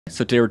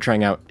So today we're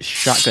trying out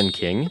Shotgun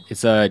King.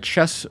 It's a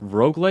chess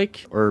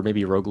roguelike, or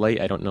maybe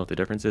roguelite. I don't know what the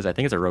difference is. I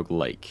think it's a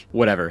roguelike.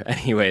 Whatever.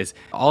 Anyways,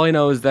 all I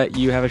know is that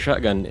you have a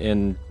shotgun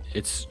and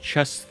it's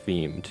chess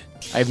themed.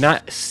 I have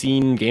not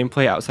seen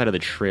gameplay outside of the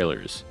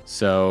trailers,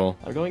 so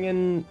I'm going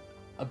in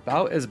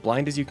about as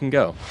blind as you can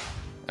go.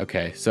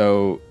 Okay,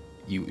 so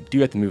you do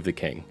have to move the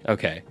king.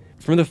 Okay.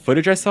 From the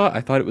footage I saw,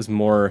 I thought it was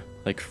more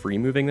like free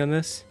moving than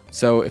this.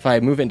 So if I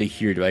move into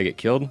here, do I get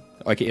killed?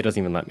 Okay, it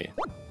doesn't even let me.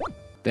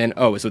 Then,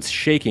 oh, so it's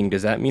shaking.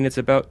 Does that mean it's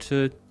about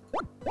to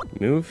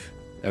move?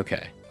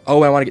 Okay.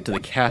 Oh, I want to get to the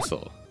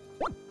castle.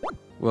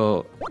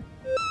 Well,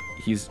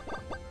 he's...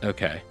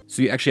 Okay.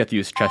 So you actually have to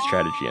use chess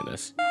strategy in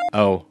this.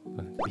 Oh,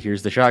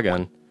 here's the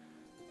shotgun.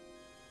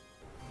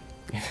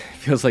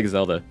 Feels like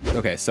Zelda.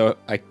 Okay, so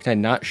can I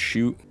not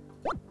shoot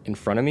in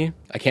front of me?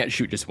 I can't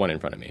shoot just one in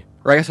front of me.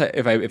 Or I guess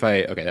if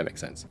I okay, that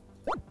makes sense.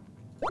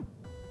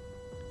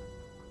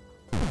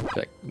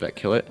 Did that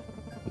kill it?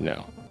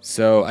 No.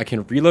 So I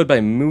can reload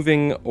by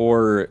moving,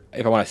 or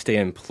if I want to stay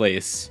in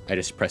place, I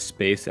just press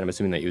space, and I'm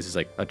assuming that uses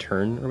like a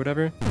turn or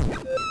whatever.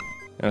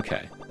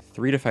 Okay.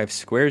 3 to 5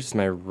 squares is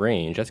my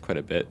range. That's quite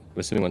a bit. I'm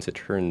assuming once it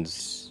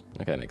turns...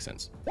 Okay, that makes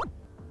sense.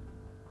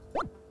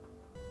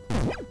 I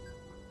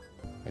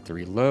have to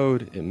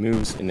reload, it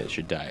moves, and it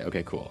should die.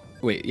 Okay, cool.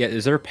 Wait, yeah,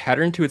 is there a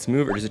pattern to its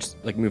move, or does it just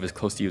like move as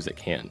close to you as it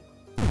can?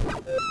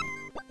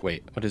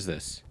 Wait, what is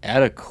this?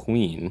 Add a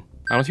queen.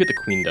 I don't see what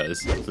the queen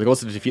does. So the goal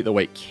is to defeat the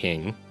white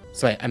king.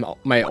 So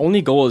my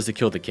only goal is to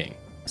kill the king.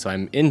 So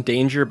I'm in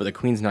danger, but the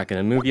queen's not going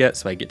to move yet,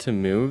 so I get to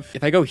move.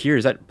 If I go here,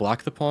 does that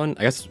block the pawn?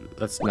 I guess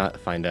let's not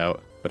find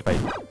out. But if I...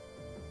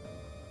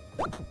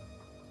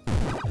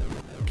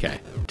 Okay,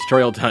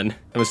 tutorial done.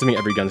 I'm assuming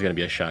every gun's going to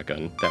be a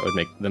shotgun. That would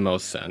make the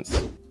most sense.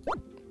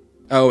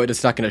 Oh,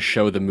 it's not going to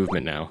show the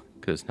movement now,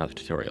 because it's not the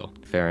tutorial.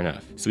 Fair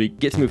enough. So we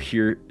get to move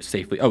here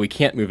safely. Oh, we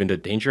can't move into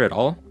danger at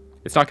all?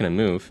 It's not going to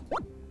move.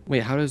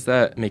 Wait, how does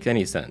that make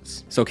any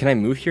sense? So can I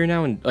move here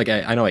now? And like,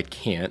 I know I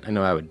can't. I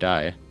know I would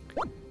die.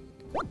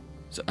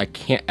 So I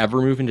can't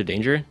ever move into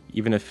danger,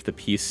 even if the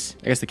piece...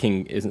 I guess the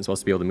king isn't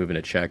supposed to be able to move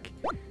into check.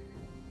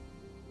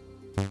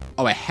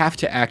 Oh, I have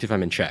to act if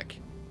I'm in check.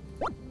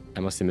 I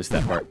must have missed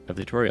that part of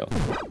the tutorial.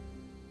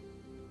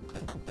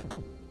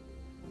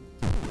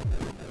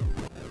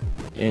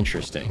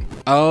 Interesting.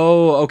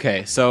 Oh,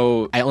 okay.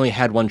 So I only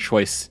had one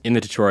choice in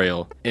the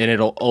tutorial, and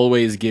it'll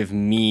always give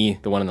me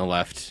the one on the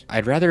left.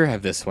 I'd rather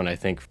have this one, I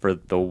think, for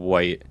the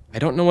white. I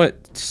don't know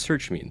what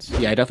search means.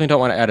 Yeah, I definitely don't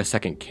want to add a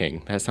second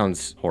king. That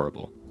sounds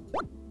horrible.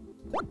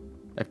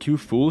 I have 2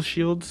 fool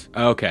shields?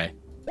 Okay.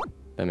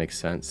 That makes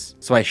sense.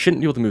 So I shouldn't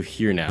be able to move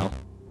here now,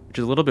 which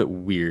is a little bit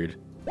weird.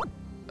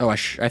 Oh, I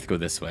have to go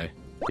this way.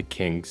 The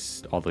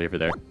king's all the way over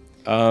there.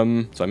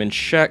 So I'm in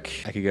check.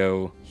 I could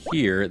go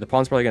here. The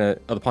pawn's probably gonna...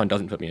 Oh, the pawn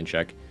doesn't put me in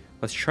check.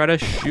 Let's try to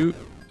shoot.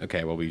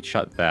 Okay, well, we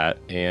shot that.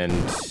 And,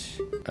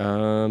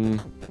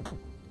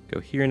 go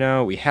here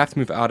now. We have to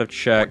move out of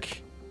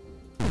check.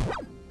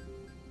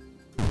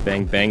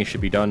 Bang, bang, it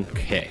should be done.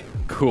 Okay,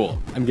 cool.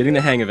 I'm getting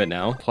the hang of it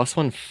now.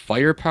 +1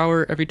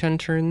 firepower every 10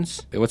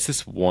 turns. Wait, what's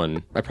this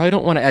one? I probably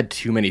don't want to add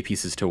too many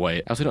pieces to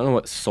white. I also don't know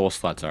what soul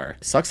slots are.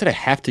 It sucks that I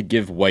have to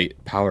give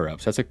white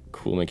power-ups. That's a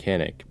cool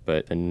mechanic,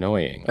 but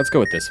annoying. Let's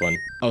go with this one.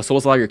 Oh,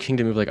 souls allow your king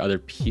to move like other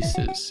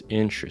pieces.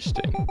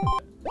 Interesting.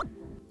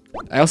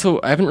 I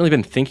haven't really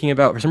been thinking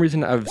about... For some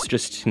reason, I was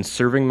just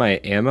conserving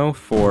my ammo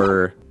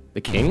for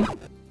the king.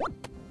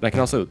 But I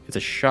can also... It's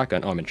a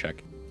shotgun. Oh, I'm in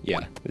check.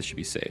 Yeah, this should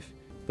be safe.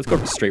 Let's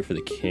go straight for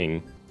the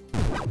king.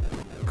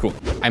 Cool.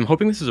 I'm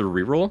hoping this is a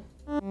reroll.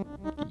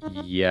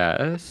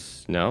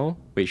 Yes. No?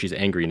 Wait, she's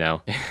angry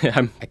now.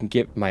 I can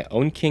get my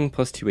own king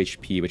plus 2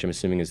 HP, which I'm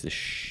assuming is the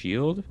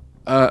shield.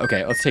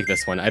 Okay, let's take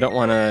this one. I don't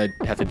want to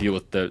have to deal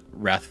with the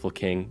wrathful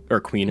king, or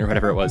queen, or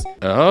whatever it was.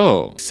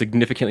 Oh,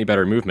 significantly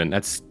better movement.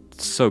 That's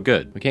so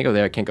good. We can't go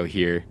there, I can't go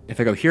here. If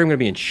I go here, I'm going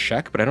to be in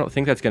check, but I don't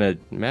think that's going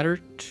to matter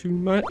too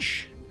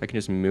much. I can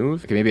just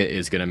move. Okay, maybe it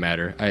is going to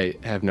matter. I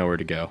have nowhere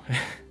to go.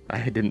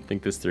 I didn't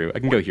think this through. I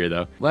can go here,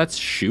 though. Let's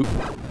shoot.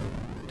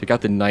 Take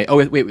out the knight. Oh,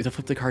 wait, we have to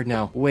flip the card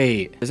now.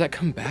 Wait, does that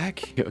come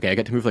back? Okay, I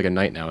get to move like a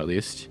knight now, at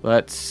least.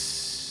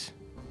 Let's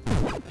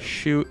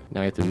shoot.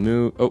 Now I have to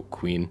move. Oh,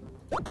 queen.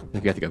 I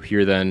think we have to go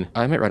here, then.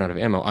 I might run out of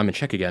ammo. I'm in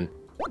check again.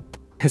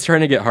 It's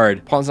starting to get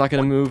hard. Pawn's not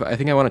going to move. I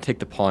think I want to take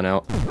the pawn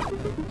out.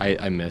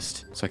 I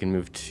missed, so I can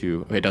move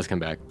to... Okay, it does come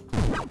back.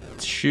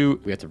 Let's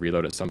shoot. We have to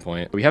reload at some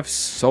point. We have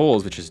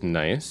souls, which is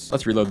nice.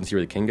 Let's reload and see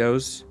where the king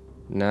goes.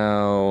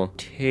 Now,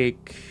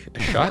 take a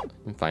shot.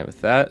 I'm fine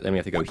with that. Then we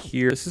have to go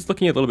here. This is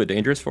looking a little bit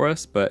dangerous for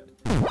us, but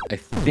I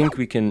think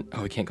we can...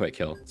 Oh, we can't quite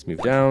kill. Let's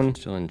move down.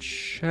 Still in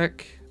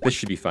check. This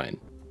should be fine.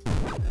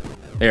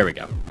 There we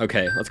go.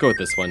 Okay, let's go with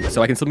this one.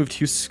 So I can still move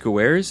 2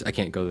 squares. I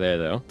can't go there,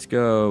 though. Let's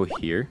go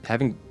here.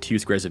 Having 2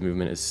 squares of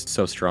movement is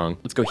so strong.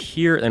 Let's go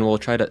here, and we'll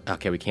try to...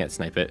 Okay, we can't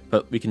snipe it,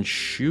 but we can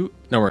shoot.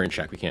 No, we're in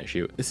check. We can't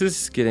shoot. This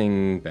is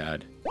getting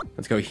bad.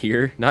 Let's go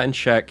here. Not in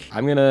check.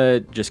 I'm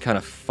gonna just kind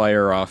of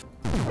fire off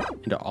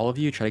into all of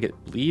you. Try to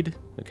get bleed.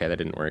 Okay, that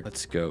didn't work.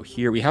 Let's go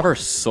here. We have our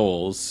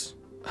souls.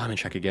 I'm in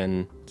check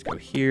again. Let's go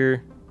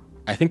here.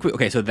 I think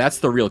okay, so that's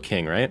the real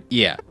king, right?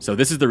 Yeah, so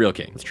this is the real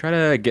king. Let's try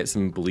to get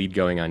some bleed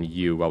going on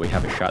you while we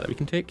have a shot that we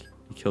can take.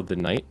 You killed the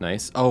knight,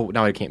 nice. Oh,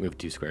 now I can't move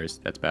 2 squares.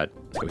 That's bad.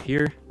 Let's go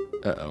here.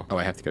 Uh-oh. Oh,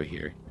 I have to go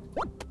here.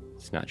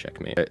 It's not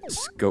checkmate.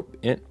 Scope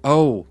in.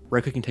 Oh,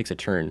 right clicking takes a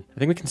turn. I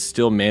think we can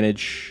still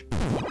manage.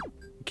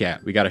 Yeah,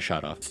 we got a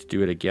shot off. Let's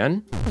do it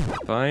again.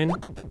 Fine.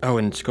 Oh,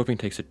 and scoping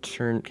takes a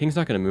turn. King's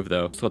not gonna move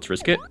though, so let's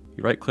risk it.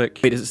 You right click.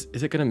 Wait, is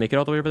it gonna make it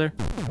all the way over there?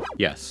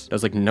 Yes. That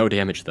was like no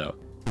damage though.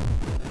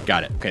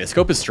 Got it. Okay, the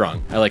scope is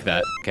strong. I like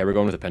that. Okay, we're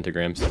going with the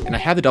pentagrams. And I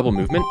have the double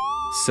movement,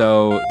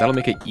 so that'll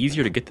make it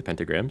easier to get the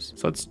pentagrams.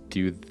 So let's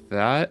do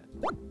that.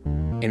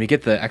 And we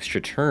get the extra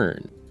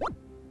turn.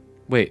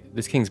 Wait,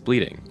 this king's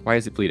bleeding. Why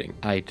is it bleeding?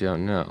 I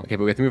don't know. Okay,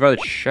 but we have to move out of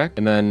the check,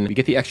 and then we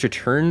get the extra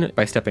turn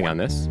by stepping on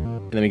this.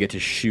 And then we get to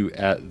shoot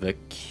at the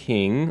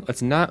king.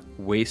 Let's not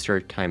waste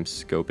our time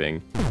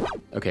scoping.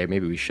 Okay,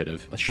 maybe we should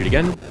have. Let's shoot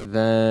again.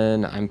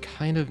 Then I'm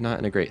kind of not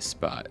in a great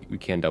spot. We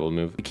can double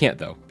move. We can't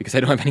though, because I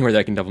don't have anywhere that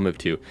I can double move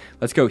to.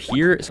 Let's go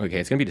here. Okay,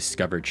 it's gonna be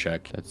discovered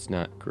check. That's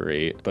not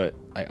great, but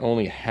I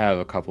only have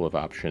a couple of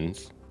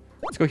options.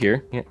 Let's go here.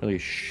 Can't really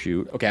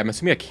shoot. Okay, I'm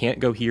assuming I can't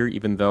go here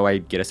even though I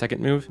get a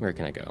second move. Where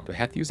can I go? Do I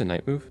have to use a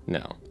knight move?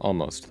 No,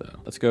 almost though.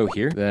 Let's go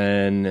here.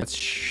 Then let's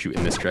shoot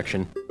in this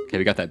direction. Okay,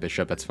 we got that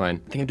bishop. That's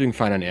fine. I think I'm doing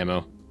fine on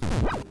ammo.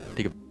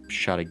 Take a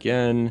shot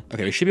again.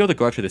 Okay, we should be able to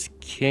go after this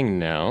king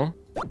now.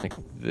 Like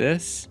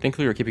this.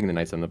 Thankfully, we're keeping the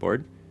knights on the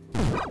board.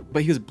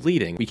 But he was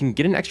bleeding. We can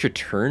get an extra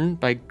turn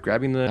by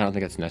grabbing the... I don't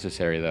think that's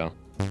necessary though.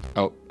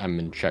 Oh, I'm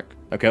in check.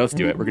 Okay, let's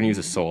do it. We're gonna use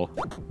a soul.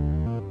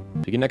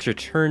 We get an extra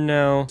turn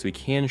now, so we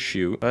can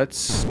shoot.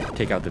 Let's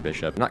take out the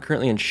bishop. I'm not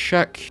currently in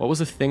check. What was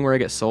the thing where I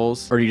get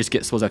souls? Or do you just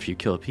get souls after you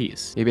kill a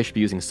piece? Maybe I should be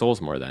using souls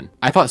more then.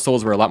 I thought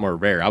souls were a lot more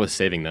rare. I was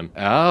saving them.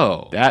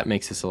 Oh, that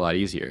makes this a lot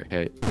easier.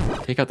 Okay,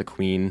 take out the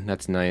queen.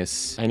 That's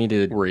nice. I need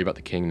to worry about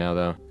the king now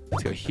though.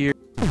 Let's go here.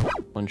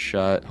 One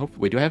shot.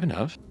 Wait, do I have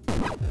enough?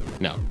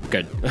 No,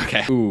 good.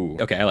 Okay. Ooh,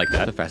 okay, I like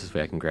that. The fastest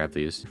way I can grab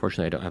these.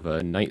 Unfortunately, I don't have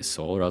a knight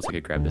soul, or else I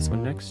could grab this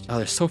one next. Oh,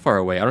 they're so far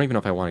away. I don't even know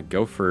if I want to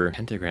go for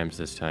pentagrams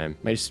this time.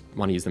 I just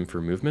want to use them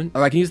for movement.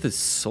 Oh, I can use the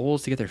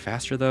souls to get there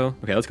faster, though.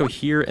 Okay, let's go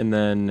here and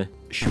then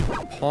shoot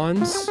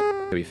pawns.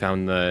 Okay, we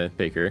found the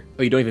baker.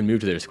 Oh, you don't even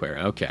move to their square.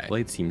 Okay.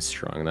 Blade seems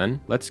strong,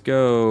 then. Let's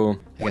go,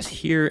 I guess,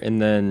 here,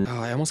 and then...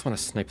 Oh, I almost want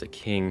to snipe the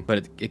king,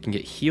 but it can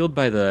get healed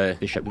by the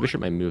bishop. The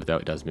bishop might move, though.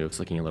 It does move. It's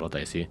looking a little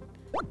dicey.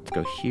 Let's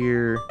go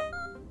here.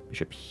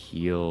 Bishop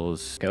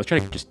heals. Okay, let's try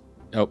to just...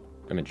 Oh,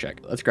 I'm in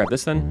check. Let's grab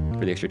this then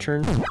for the extra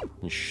turn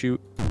and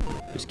shoot.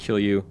 Just kill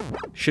you.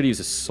 Should use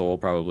a soul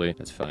probably.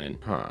 That's fine.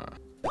 Huh.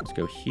 Let's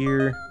go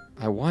here.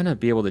 I want to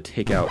be able to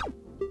take out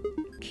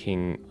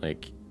king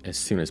like as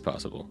soon as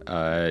possible.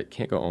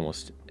 Can't go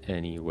almost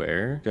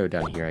anywhere. Go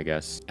down here, I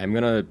guess. I'm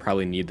gonna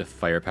probably need the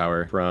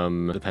firepower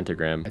from the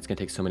pentagram. It's gonna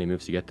take so many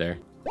moves to get there.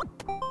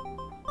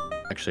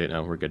 Actually,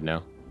 no, we're good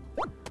now.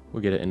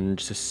 We'll get it in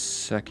just a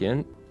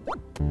second.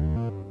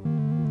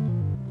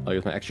 I'll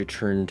use my extra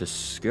turn to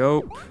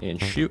scope and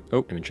shoot.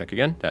 Oh, I'm in check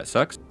again. That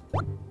sucks.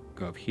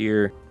 Go up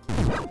here.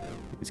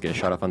 Let's get a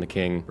shot off on the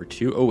king for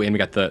 2. Oh, and we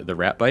got the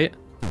rat bite.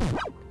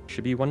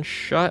 Should be 1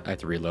 shot. I have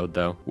to reload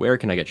though. Where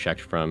can I get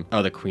checked from?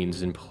 Oh, the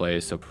queen's in play,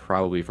 so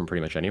probably from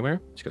pretty much anywhere.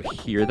 Let's go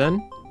here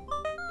then.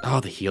 Oh,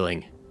 the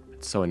healing.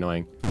 It's so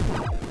annoying.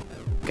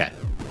 Okay.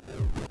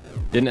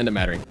 Didn't end up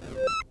mattering.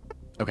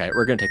 Okay,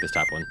 we're gonna take this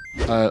top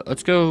one.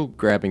 Let's go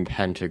grabbing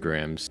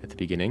pentagrams at the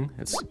beginning.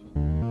 That's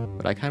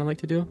what I kind of like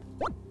to do.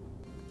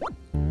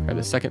 Grab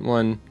the second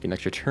one, get an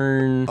extra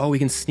turn. Oh, we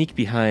can sneak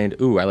behind.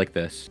 Ooh, I like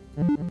this.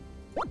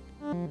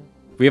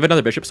 We have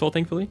another bishop soul,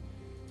 thankfully.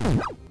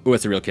 Ooh,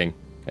 it's a real king,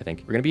 I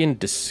think. We're gonna be in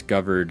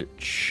discovered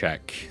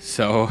check,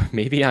 so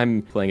maybe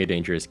I'm playing a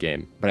dangerous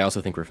game, but I also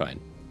think we're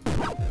fine.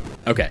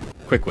 Okay,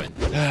 quick win.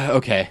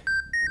 Okay,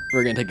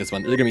 we're gonna take this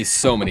one. There are gonna be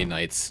so many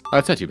knights. Oh,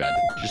 it's not too bad.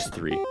 Just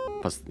 3.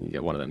 Plus, yeah,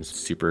 one of them's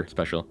super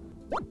special.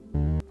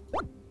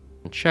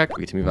 Check.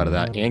 We get to move out of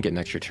that and get an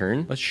extra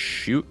turn. Let's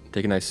shoot.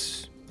 Take a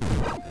nice...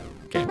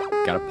 Okay,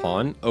 got a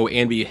pawn. Oh,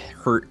 and we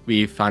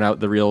found out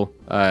the real...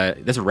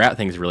 this rat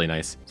thing is really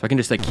nice. So I can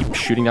just like keep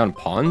shooting down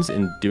pawns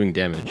and doing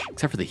damage.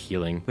 Except for the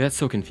healing. Wait, that's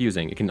so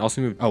confusing. It can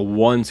also move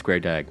 1 square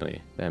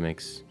diagonally. That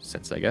makes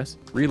sense, I guess.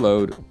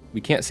 Reload.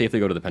 We can't safely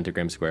go to the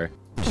pentagram square.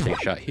 Just take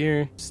a shot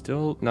here.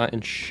 Still not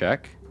in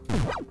check.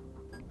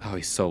 Oh,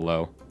 he's so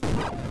low.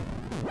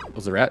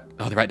 Was the rat?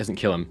 Oh, the rat doesn't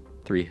kill him.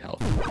 3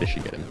 health. This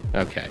should get him.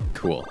 Okay,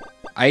 cool.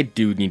 I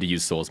do need to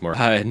use souls more.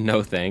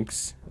 No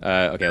thanks.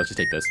 Okay, let's just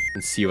take this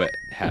and see what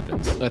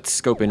happens. Let's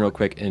scope in real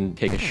quick and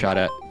take a shot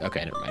at...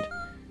 Okay, never mind.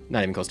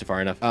 Not even close to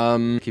far enough.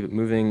 Keep it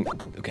moving.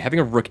 Okay, having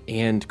a rook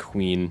and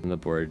queen on the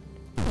board.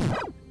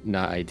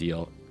 Not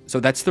ideal.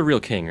 So that's the real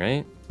king,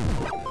 right?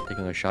 Take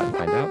another shot and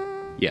find out.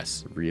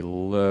 Yes.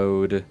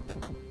 Reload.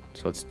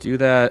 So let's do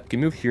that. We can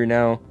move here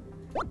now.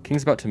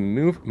 King's about to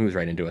move. Moves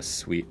right into us.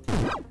 Sweet.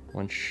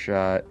 1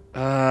 shot.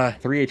 3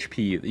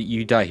 HP.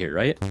 You die here,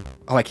 right?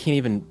 Oh, I can't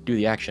even do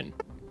the action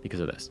because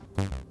of this.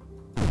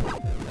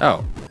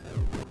 Oh.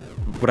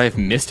 Would I have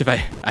missed if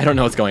I don't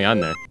know what's going on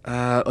there.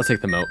 Let's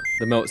take the moat.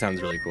 The moat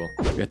sounds really cool.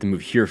 We have to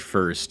move here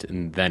first,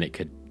 and then it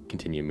could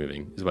continue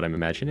moving, is what I'm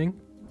imagining.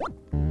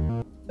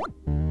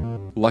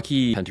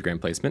 Lucky pentagram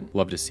placement.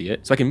 Love to see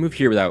it. So I can move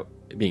here without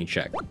being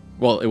checked.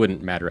 Well, it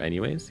wouldn't matter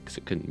anyways, because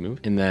it couldn't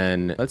move. And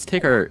then let's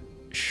take our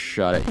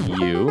shot at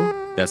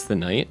you. That's the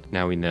knight.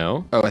 Now we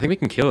know. Oh, I think we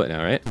can kill it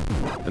now, right?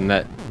 And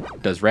that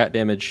does rat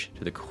damage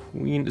to the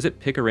queen. Does it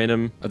pick a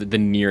random? Oh, the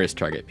nearest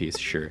target piece,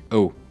 sure.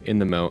 Oh, in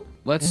the moat.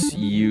 Let's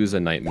use a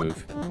knight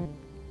move.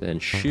 Then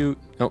shoot.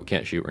 Oh,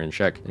 can't shoot. We're in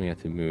check. Then we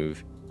have to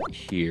move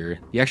here.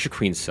 The extra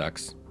queen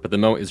sucks, but the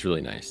moat is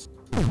really nice.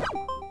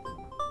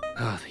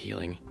 Oh, the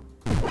healing.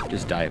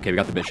 Just die. Okay, we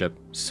got the bishop.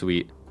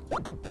 Sweet.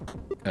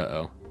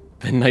 Uh-oh.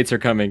 The knights are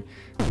coming.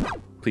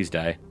 Please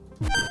die.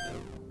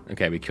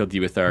 Okay, we killed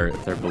you with our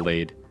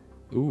blade.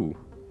 Ooh,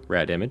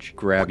 rat damage.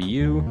 Grab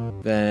you.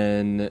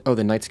 Then, oh,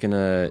 the knight's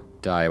gonna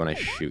die when I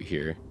shoot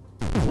here.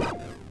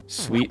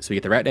 Sweet, so we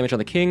get the rat damage on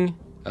the king.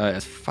 It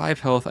has 5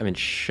 health, I'm in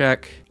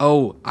check.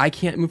 Oh, I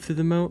can't move through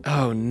the moat?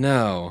 Oh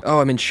no. Oh,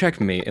 I'm in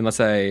checkmate unless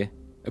I,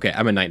 okay,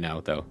 I'm a knight now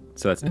though.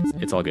 So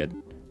it's all good.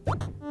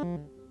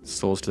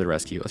 Souls to the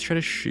rescue. Let's try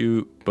to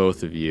shoot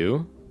both of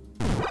you.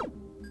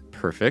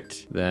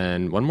 Perfect.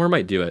 Then one more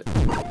might do it.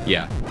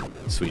 Yeah,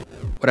 sweet.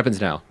 What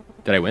happens now?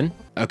 Did I win?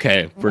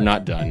 Okay, we're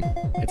not done.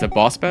 It's a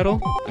boss battle?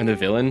 I'm the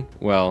villain?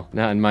 Well,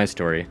 not in my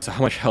story. So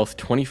how much health?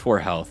 24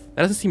 health.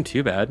 That doesn't seem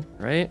too bad,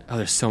 right? Oh,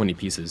 there's so many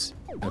pieces.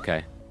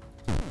 Okay.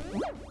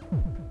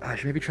 I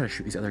should maybe try to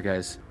shoot these other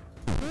guys.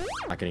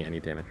 Not getting any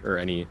damage, or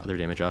any other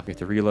damage off. We have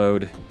to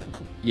reload.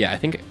 Yeah, I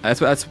think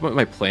that's what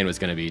my plan was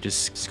gonna be.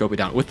 Just scope it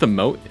down with the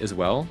moat as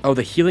well. Oh,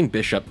 the healing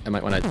bishop. I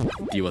might want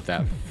to deal with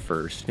that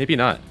first. Maybe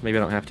not. Maybe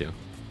I don't have to.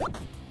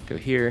 Go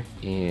here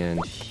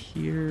and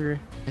here.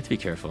 I have to be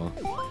careful.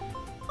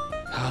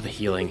 Oh, the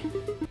healing.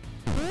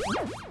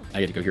 I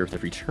get to go here with the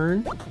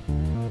return.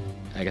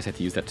 I guess I have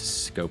to use that to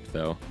scope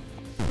though.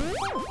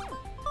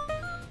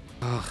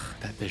 Ugh,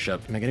 that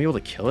bishop. Am I gonna be able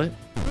to kill it?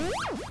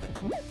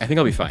 I think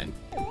I'll be fine.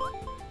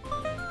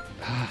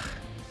 Ugh.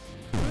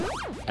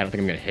 I don't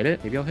think I'm gonna hit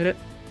it. Maybe I'll hit it.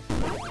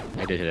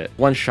 I did hit it.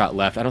 1 shot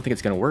left. I don't think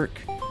it's gonna work.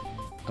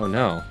 Oh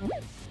no.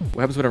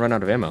 What happens when I run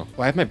out of ammo?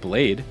 Oh, I have my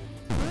blade.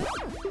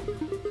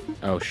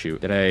 Oh shoot,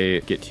 did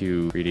I get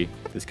too greedy?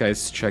 This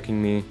guy's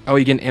checking me. Oh,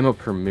 you get ammo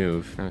per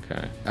move.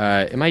 Okay.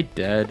 Am I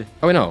dead?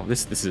 Oh no,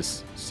 this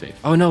is safe.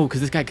 Oh no, because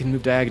this guy can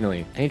move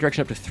diagonally. Any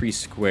direction up to 3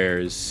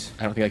 squares.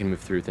 I don't think I can move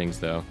through things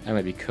though. I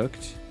might be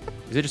cooked.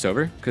 Is it just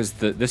over? Because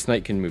this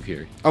knight can move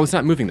here. Oh, it's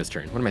not moving this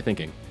turn. What am I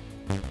thinking?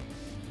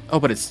 Oh,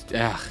 but it's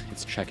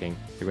checking.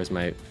 Here goes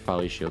my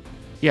folly shield.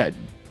 Yeah,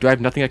 do I have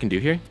nothing I can do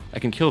here? I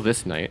can kill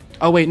this knight.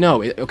 Oh wait,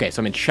 no. Okay,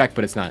 so I'm in check,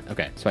 but it's not.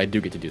 Okay, so I do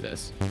get to do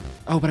this.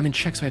 Oh, but I'm in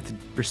check, so I have to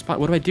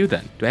respond. What do I do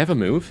then? Do I have a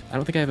move? I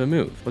don't think I have a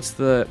move. What's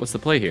the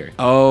play here?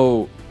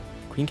 Oh,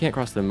 queen can't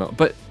cross the moat.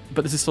 But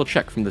this is still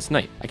check from this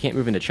knight. I can't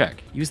move into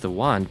check. Use the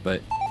wand,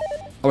 but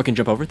oh, I can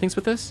jump over things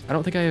with this? I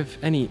don't think I have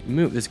any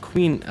move. This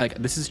queen, like,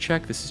 this is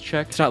check, this is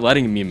check. It's not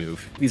letting me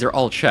move. These are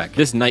all check.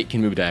 This knight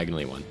can move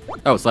diagonally one.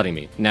 Oh, it's letting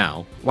me.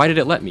 Now. Why did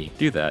it let me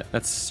do that?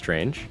 That's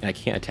strange. And I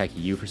can't attack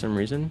you for some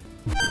reason.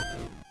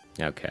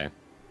 Okay.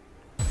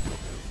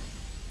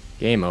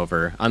 Game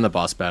over on the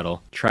boss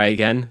battle. Try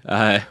again.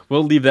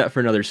 We'll leave that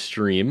for another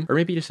stream, or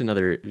maybe just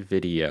another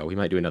video. We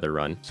might do another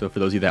run. So for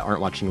those of you that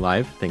aren't watching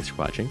live, thanks for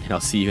watching, and I'll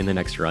see you in the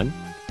next run.